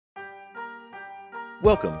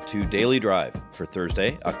Welcome to Daily Drive for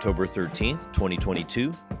Thursday, October 13th,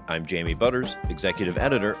 2022. I'm Jamie Butters, Executive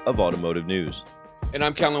Editor of Automotive News. And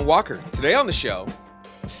I'm Kellen Walker. Today on the show,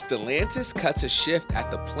 Stellantis cuts a shift at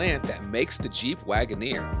the plant that makes the Jeep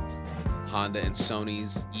Wagoneer. Honda and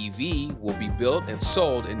Sony's EV will be built and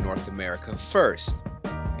sold in North America first.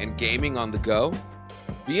 And gaming on the go,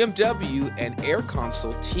 BMW and Air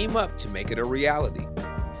Console team up to make it a reality.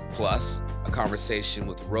 Plus, a conversation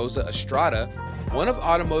with Rosa Estrada, one of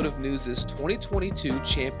Automotive News' 2022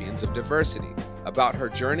 Champions of Diversity, about her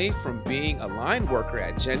journey from being a line worker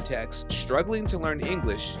at Gentex, struggling to learn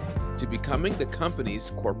English, to becoming the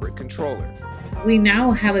company's corporate controller. We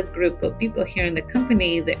now have a group of people here in the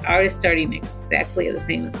company that are starting exactly at the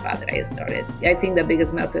same spot that I started. I think the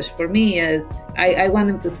biggest message for me is I want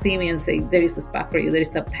them to see me and say, there is a spot for you, there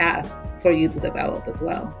is a path for you to develop as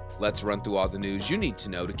well. Let's run through all the news you need to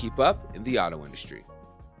know to keep up in the auto industry.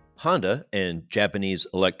 Honda and Japanese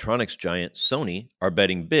electronics giant Sony are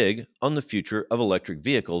betting big on the future of electric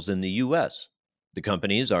vehicles in the U.S. The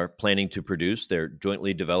companies are planning to produce their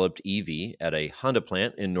jointly developed EV at a Honda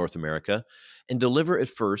plant in North America and deliver it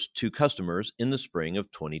first to customers in the spring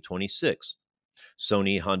of 2026.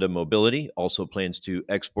 Sony Honda Mobility also plans to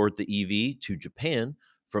export the EV to Japan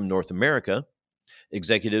from North America.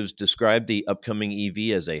 Executives described the upcoming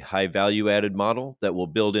EV as a high value-added model that will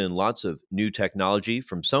build in lots of new technology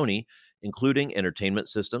from Sony, including entertainment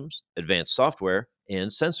systems, advanced software,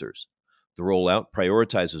 and sensors. The rollout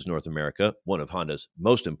prioritizes North America, one of Honda's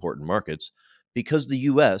most important markets, because the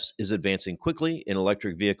U.S. is advancing quickly in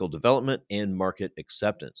electric vehicle development and market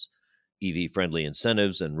acceptance. EV-friendly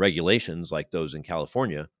incentives and regulations like those in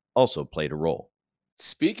California also played a role.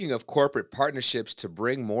 Speaking of corporate partnerships to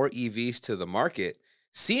bring more EVs to the market,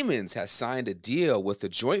 Siemens has signed a deal with the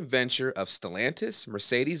joint venture of Stellantis,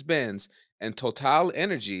 Mercedes-Benz, and Total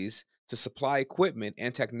Energies to supply equipment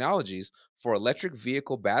and technologies for electric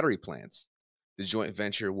vehicle battery plants. The joint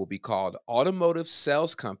venture will be called Automotive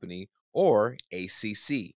Cells Company, or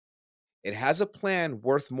ACC. It has a plan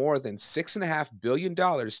worth more than $6.5 billion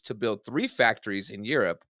to build 3 factories in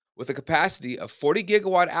Europe with a capacity of 40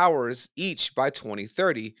 gigawatt hours each by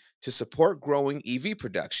 2030 to support growing EV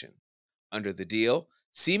production. Under the deal,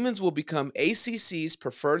 Siemens will become ACC's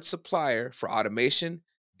preferred supplier for automation,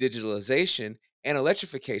 digitalization, and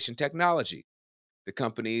electrification technology. The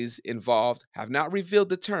companies involved have not revealed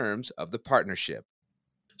the terms of the partnership.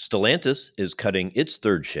 Stellantis is cutting its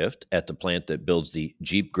third shift at the plant that builds the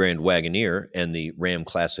Jeep Grand Wagoneer and the Ram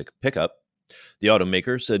Classic pickup. The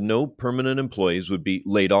automaker said no permanent employees would be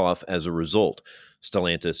laid off as a result.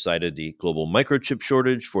 Stellantis cited the global microchip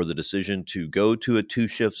shortage for the decision to go to a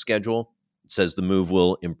 2-shift schedule. It says the move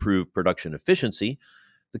will improve production efficiency.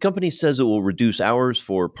 The company says it will reduce hours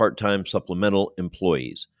for part-time supplemental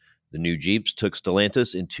employees. The new Jeeps took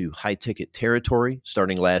Stellantis into high-ticket territory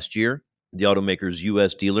starting last year. The automaker's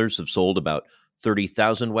U.S. dealers have sold about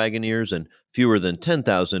 30,000 Wagoneers and fewer than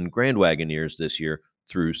 10,000 Grand Wagoneers this year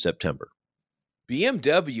through September.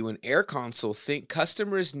 BMW and Air Console think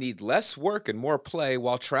customers need less work and more play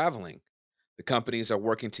while traveling. The companies are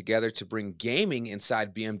working together to bring gaming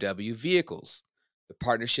inside BMW vehicles. The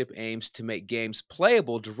partnership aims to make games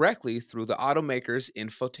playable directly through the automaker's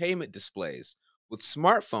infotainment displays, with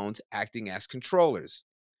smartphones acting as controllers.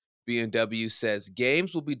 BMW says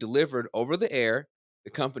games will be delivered over the air.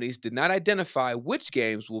 The companies did not identify which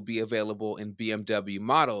games will be available in BMW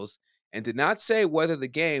models and did not say whether the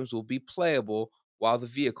games will be playable while the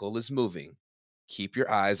vehicle is moving. Keep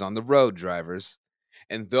your eyes on the road, drivers.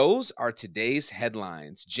 And those are today's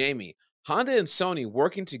headlines. Jamie, Honda and Sony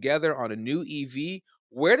working together on a new EV.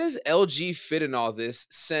 Where does LG fit in all this,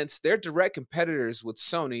 since they're direct competitors with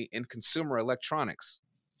Sony in consumer electronics?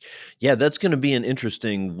 Yeah, that's going to be an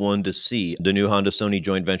interesting one to see. The new Honda-Sony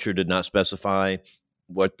joint venture did not specify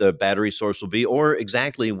what the battery source will be or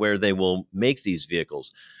exactly where they will make these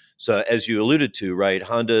vehicles. So as you alluded to, right,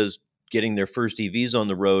 Honda's getting their first EVs on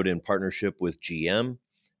the road in partnership with GM.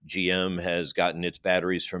 GM has gotten its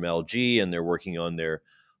batteries from LG, and they're working on their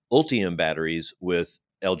Ultium batteries with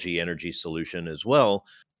LG Energy Solution as well.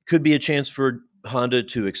 Could be a chance for Honda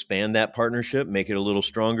to expand that partnership, make it a little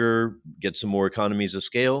stronger, get some more economies of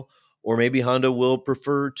scale, or maybe Honda will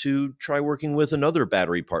prefer to try working with another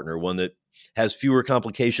battery partner, one that has fewer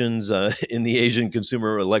complications in the Asian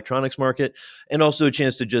consumer electronics market, and also a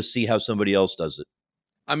chance to just see how somebody else does it.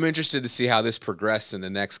 I'm interested to see how this progresses in the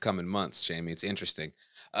next coming months, Jamie. It's interesting.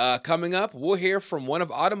 Coming up, we'll hear from one of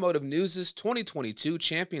Automotive News' 2022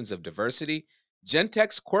 Champions of Diversity,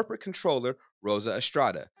 Gentex Corporate Controller Rosa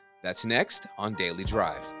Estrada. That's next on Daily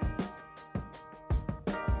Drive.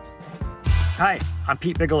 Hi, I'm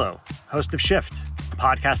Pete Bigelow, host of Shift, a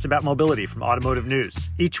podcast about mobility from Automotive News.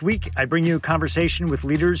 Each week, I bring you a conversation with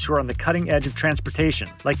leaders who are on the cutting edge of transportation,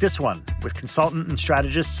 like this one with consultant and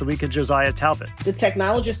strategist Salika Josiah Talbot. The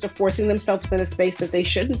technologists are forcing themselves in a space that they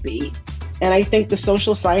shouldn't be. And I think the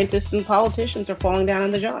social scientists and politicians are falling down on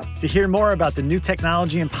the job. To hear more about the new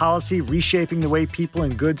technology and policy reshaping the way people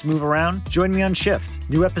and goods move around, join me on Shift.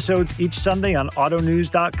 New episodes each Sunday on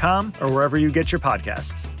autonews.com or wherever you get your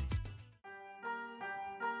podcasts.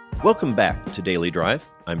 Welcome back to Daily Drive.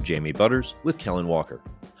 I'm Jamie Butters with Kellen Walker.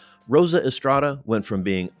 Rosa Estrada went from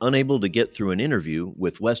being unable to get through an interview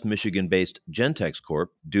with West Michigan-based Gentex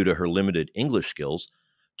Corp due to her limited English skills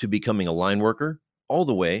to becoming a line worker, all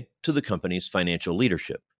the way to the company's financial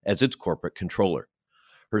leadership as its corporate controller.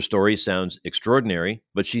 Her story sounds extraordinary,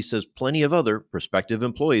 but she says plenty of other prospective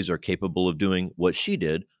employees are capable of doing what she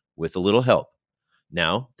did with a little help.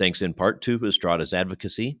 Now, thanks in part to Estrada's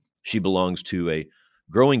advocacy, she belongs to a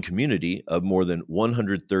growing community of more than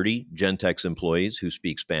 130 Gentex employees who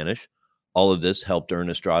speak Spanish. All of this helped earn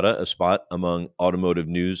Estrada a spot among Automotive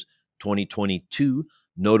News 2022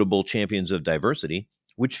 Notable Champions of Diversity,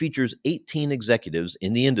 which features 18 executives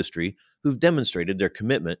in the industry who've demonstrated their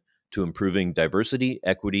commitment to improving diversity,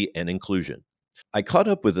 equity, and inclusion. I caught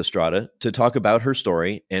up with Estrada to talk about her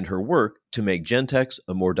story and her work to make Gentex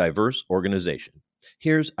a more diverse organization.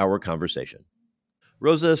 Here's our conversation.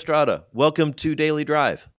 Rosa Estrada, welcome to Daily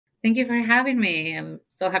Drive. Thank you for having me. I'm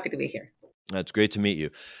so happy to be here. That's great to meet you.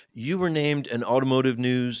 You were named an Automotive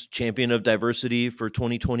News Champion of Diversity for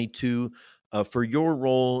 2022 for your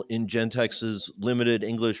role in Gentex's Limited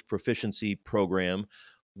English Proficiency Program.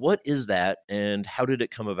 What is that and how did it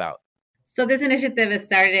come about? So this initiative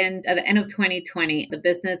started at the end of 2020. The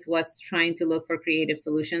business was trying to look for creative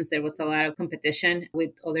solutions. There was a lot of competition with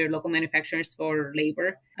other local manufacturers for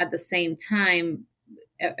labor. At the same time,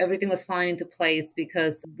 everything was falling into place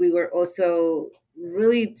because we were also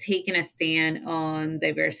really taking a stand on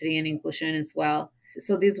diversity and inclusion as well.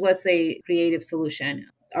 So this was a creative solution.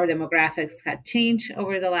 Our demographics had changed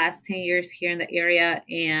over the last 10 years here in the area.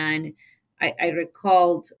 And I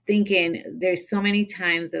recalled thinking there's so many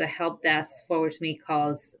times that the help desk forwards me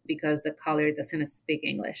calls because the caller doesn't speak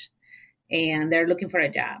English and they're looking for a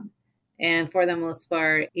job. And for the most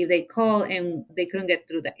part, if they call and they couldn't get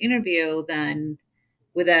through the interview, then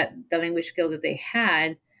with the language skill that they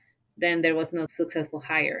had, then there was no successful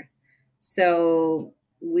hire. So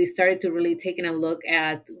we started to really taking a look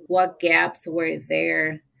at what gaps were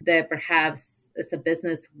there that perhaps as a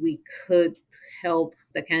business we could help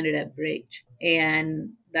the candidate bridge. And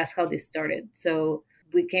that's how this started. So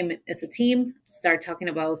we came as a team, start talking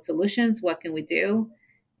about solutions. What can we do?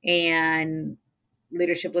 And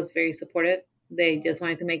leadership was very supportive. They just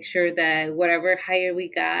wanted to make sure that whatever hire we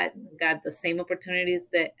got the same opportunities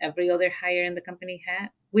that every other hire in the company had.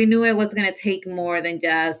 We knew it was going to take more than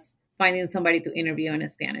just finding somebody to interview in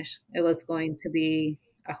Spanish. It was going to be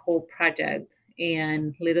a whole project.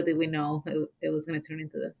 And little did we know it was going to turn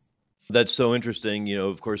into this. That's so interesting. You know,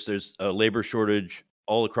 of course, there's a labor shortage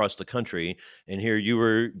all across the country. And here you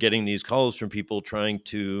were getting these calls from people trying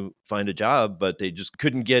to find a job, but they just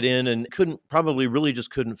couldn't get in and probably just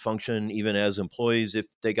couldn't function even as employees if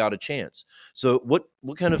they got a chance. So what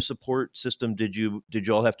kind of support system did you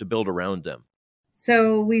all have to build around them?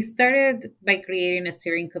 So we started by creating a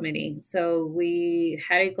steering committee. So we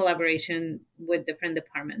had a collaboration with different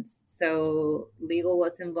departments. So legal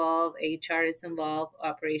was involved, HR is involved,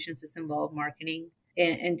 operations is involved, marketing,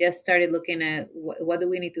 and just started looking at what do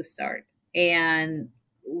we need to start and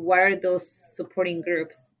what are those supporting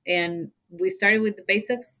groups. And we started with the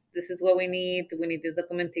basics. This is what we need. We need this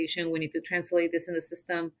documentation. We need to translate this in the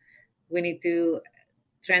system. We need to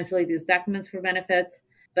translate these documents for benefits.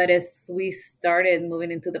 But as we started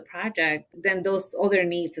moving into the project, then those other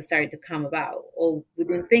needs started to come about. Oh, we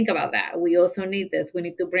didn't think about that. We also need this. We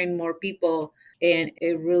need to bring more people. And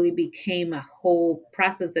it really became a whole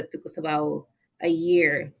process that took us about a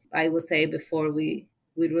year, I would say, before we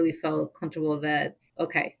really felt comfortable that,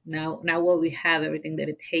 okay, now what we have, everything that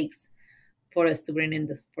it takes for us to bring in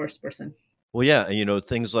the first person. Well, yeah, you know,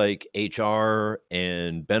 things like HR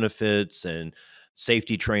and benefits and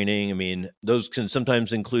safety training. I mean, those can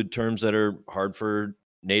sometimes include terms that are hard for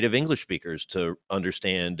native English speakers to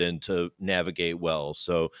understand and to navigate well.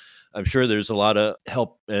 So I'm sure there's a lot of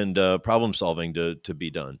help and problem solving to be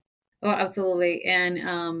done. Oh, absolutely. And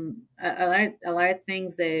a lot of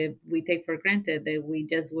things that we take for granted that we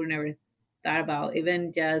just were never thought about,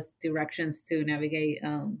 even just directions to navigate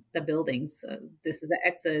the buildings. This is the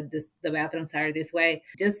exit, the bathrooms are this way.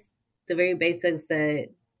 Just the very basics that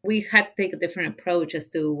we had to take a different approach as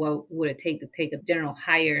to what would it take to take a general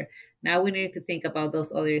hire. Now we need to think about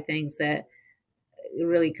those other things that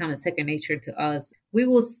really come as second nature to us. We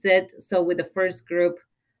will sit, so with the first group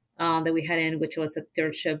that we had in, which was a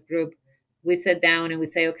third shift group, we sit down and we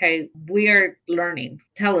say, okay, we are learning.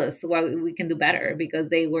 Tell us what we can do better, because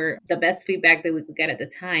they were the best feedback that we could get at the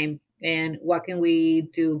time. And what can we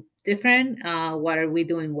do different? What are we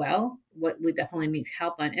doing well? What we definitely need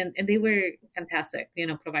help on. And they were fantastic,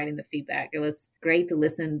 providing the feedback. It was great to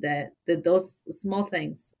listen that those small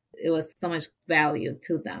things, it was so much value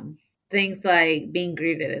to them. Things like being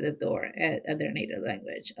greeted at the door at their native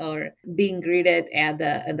language, or being greeted at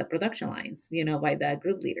the production lines, by the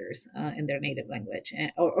group leaders in their native language,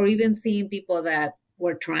 or even seeing people that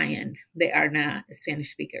were trying, they are not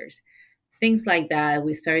Spanish speakers. Things like that,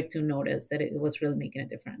 we started to notice that it was really making a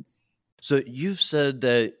difference. So you've said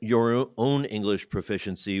that your own English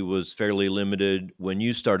proficiency was fairly limited when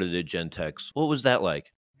you started at Gentex. What was that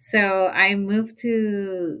like? So I moved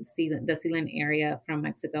to the Sealand area from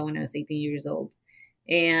Mexico when I was 18 years old.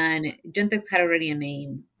 And Gentex had already a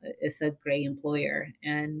name. It's a great employer.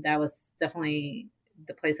 And that was definitely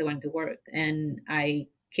the place I wanted to work. And I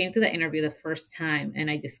came to the interview the first time and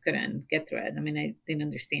I just couldn't get through it. I mean, I didn't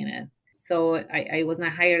understand it. So I was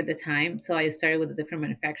not hired at the time. So I started with a different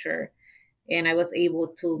manufacturer. And I was able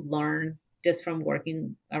to learn just from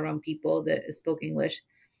working around people that spoke English.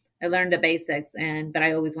 I learned the basics, but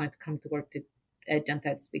I always wanted to come to work at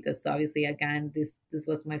Gentex because obviously, again, this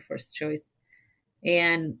was my first choice.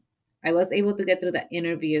 And I was able to get through that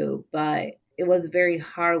interview, but it was very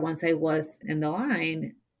hard once I was in the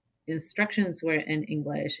line. Instructions were in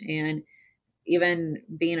English, and even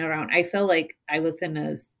being around, I felt like I was in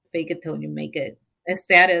a fake it till you make it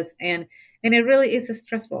status. And it really is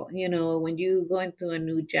stressful. When you go into a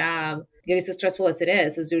new job, it is as stressful as it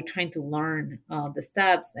is, as you're trying to learn the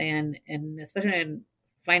steps, and especially in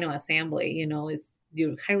final assembly,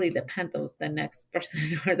 you highly depend on the next person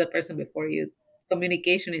or the person before you.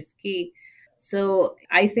 Communication is key. So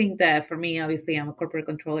I think that for me, obviously, I'm a corporate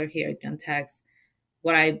controller here at Gentex.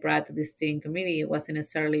 What I brought to the steering committee wasn't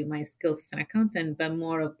necessarily my skills as an accountant, but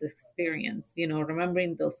more of the experience,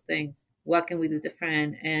 remembering those things. What can we do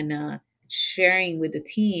different? And sharing with the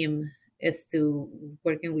team as to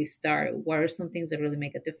where can we start? What are some things that really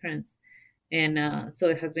make a difference? And so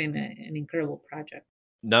it has been an incredible project.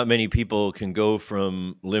 Not many people can go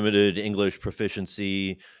from limited English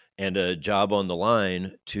proficiency and a job on the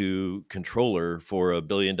line to controller for $1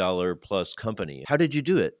 billion plus company. How did you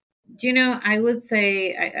do it? I would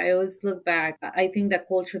say I always look back. I think the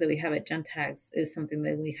culture that we have at Gentex is something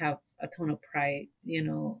that we have a ton of pride.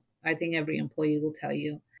 I think every employee will tell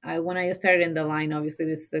you. When I started in the line, obviously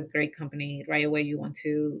this is a great company. Right away, you want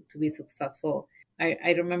to be successful.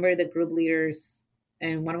 I remember the group leaders,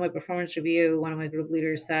 and one of my performance review, one of my group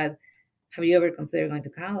leaders said, "Have you ever considered going to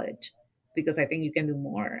college? Because I think you can do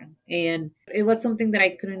more." And it was something that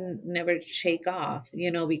I couldn't never shake off,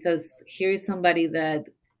 because here is somebody that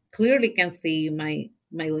clearly can see my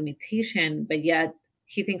limitation, but yet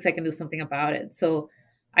he thinks I can do something about it. So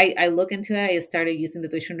I look into it. I started using the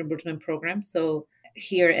tuition reimbursement program. So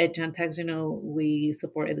here at Gentex, we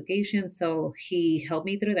support education. So he helped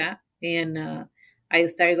me through that. And I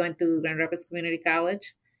started going to Grand Rapids Community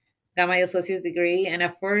College, got my associate's degree. And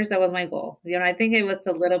at first that was my goal. I think it was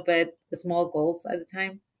a little bit small goals at the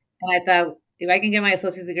time. And I thought, if I can get my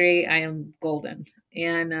associate's degree, I am golden.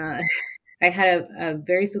 And I had a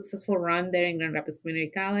very successful run there in Grand Rapids Community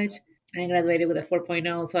College. I graduated with a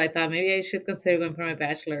 4.0, so I thought maybe I should consider going for my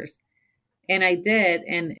bachelor's. And I did.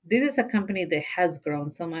 And this is a company that has grown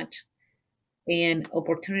so much, and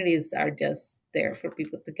opportunities are just there for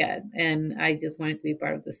people to get. And I just wanted to be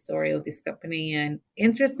part of the story of this company. And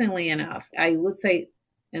interestingly enough, I would say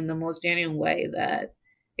in the most genuine way that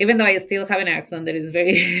even though I still have an accent that is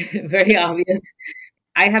very, very obvious,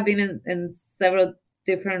 I have been in several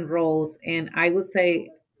different roles. And I would say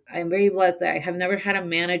I'm very blessed that I have never had a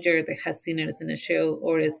manager that has seen it as an issue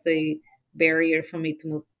or as a barrier for me to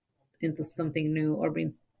move into something new or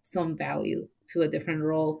bring some value to a different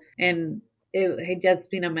role. And it had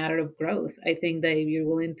just been a matter of growth. I think that if you're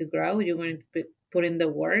willing to grow, you're willing to put in the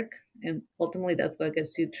work, and ultimately that's what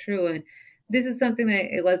gets you through. And this is something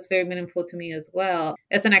that it was very meaningful to me as well.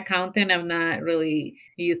 As an accountant, I'm not really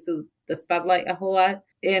used to the spotlight a whole lot.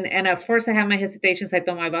 And at first I had my hesitations. I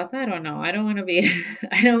told my boss, I don't know. I don't want to be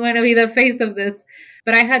the face of this.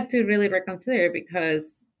 But I had to really reconsider,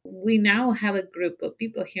 because we now have a group of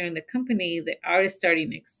people here in the company that are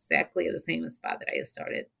starting exactly at the same spot that I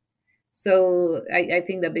started. So I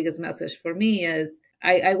think the biggest message for me is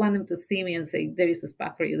I want them to see me and say, there is a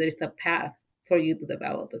spot for you. There is a path for you to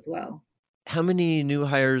develop as well. How many new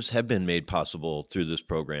hires have been made possible through this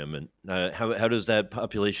program? And how does that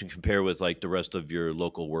population compare with like the rest of your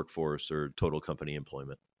local workforce or total company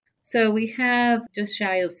employment? So we have just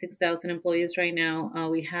shy of 6,000 employees right now.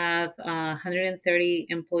 We have 130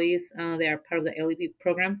 employees. They are part of the LEP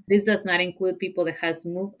program. This does not include people that has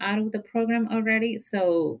moved out of the program already.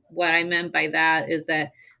 So what I meant by that is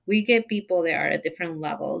that we get people that are at different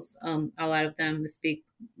levels. A lot of them speak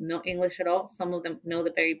no English at all. Some of them know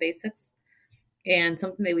the very basics. And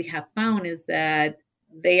something that we have found is that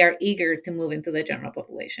they are eager to move into the general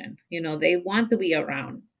population. They want to be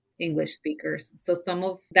around English speakers. So some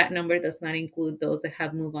of that number does not include those that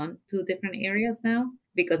have moved on to different areas now,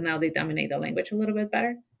 because now they dominate the language a little bit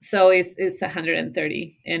better. So it's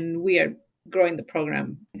 130, and we are growing the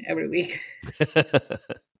program every week.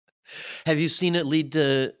 Have you seen it lead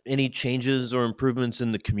to any changes or improvements in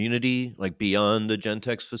the community, like beyond the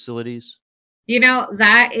Gentex facilities?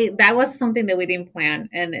 That was something that we didn't plan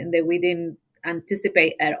and that we didn't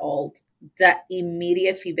anticipate at all. The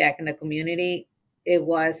immediate feedback in the community, it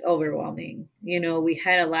was overwhelming. We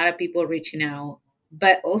had a lot of people reaching out,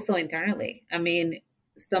 but also internally. I mean,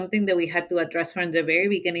 something that we had to address from the very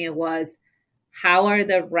beginning was, how are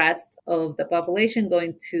the rest of the population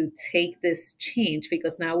going to take this change?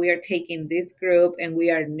 Because now we are taking this group and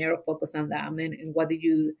we are narrow focused on them. And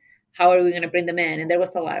how are we going to bring them in? And there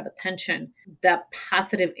was a lot of attention. The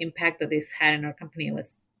positive impact that this had in our company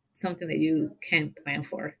was something that you can't plan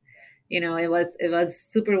for. It was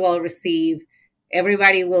super well received.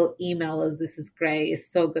 Everybody will email us, "This is great. It's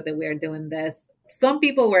so good that we are doing this." Some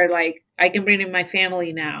people were like, "I can bring in my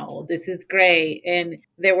family now. This is great." And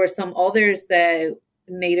there were some others that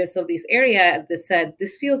natives of this area that said,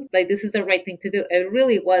 "This feels like this is the right thing to do." It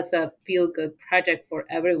really was a feel-good project for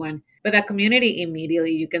everyone. But the community,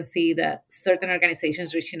 immediately, you can see that certain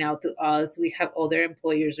organizations reaching out to us. We have other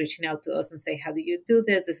employers reaching out to us and say, "How do you do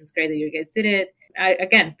this? This is great that you guys did it."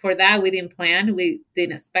 Again, for that, we didn't plan. We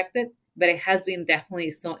didn't expect it. But it has been definitely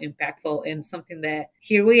so impactful, and something that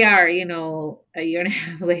here we are, a year and a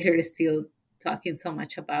half later, still talking so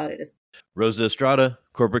much about it. Rosa Estrada,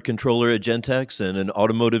 Corporate Controller at Gentex and an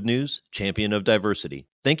Automotive News Champion of Diversity.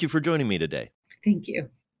 Thank you for joining me today. Thank you.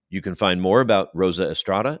 You can find more about Rosa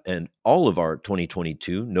Estrada and all of our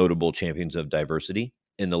 2022 Notable Champions of Diversity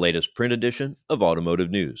in the latest print edition of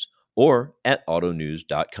Automotive News or at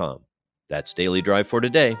autonews.com. That's Daily Drive for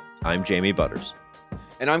today. I'm Jamie Butters.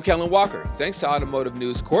 And I'm Kellen Walker. Thanks to Automotive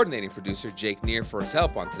News coordinating producer Jake Neer for his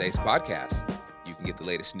help on today's podcast. You can get the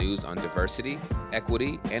latest news on diversity,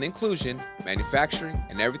 equity, and inclusion, manufacturing,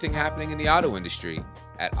 and everything happening in the auto industry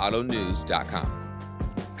at autonews.com.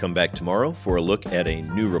 Come back tomorrow for a look at a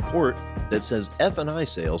new report that says F&I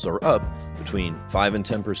sales are up between 5 and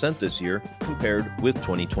 10% this year compared with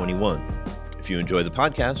 2021. If you enjoy the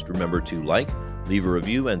podcast, remember to like, leave a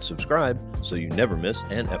review, and subscribe so you never miss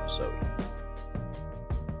an episode.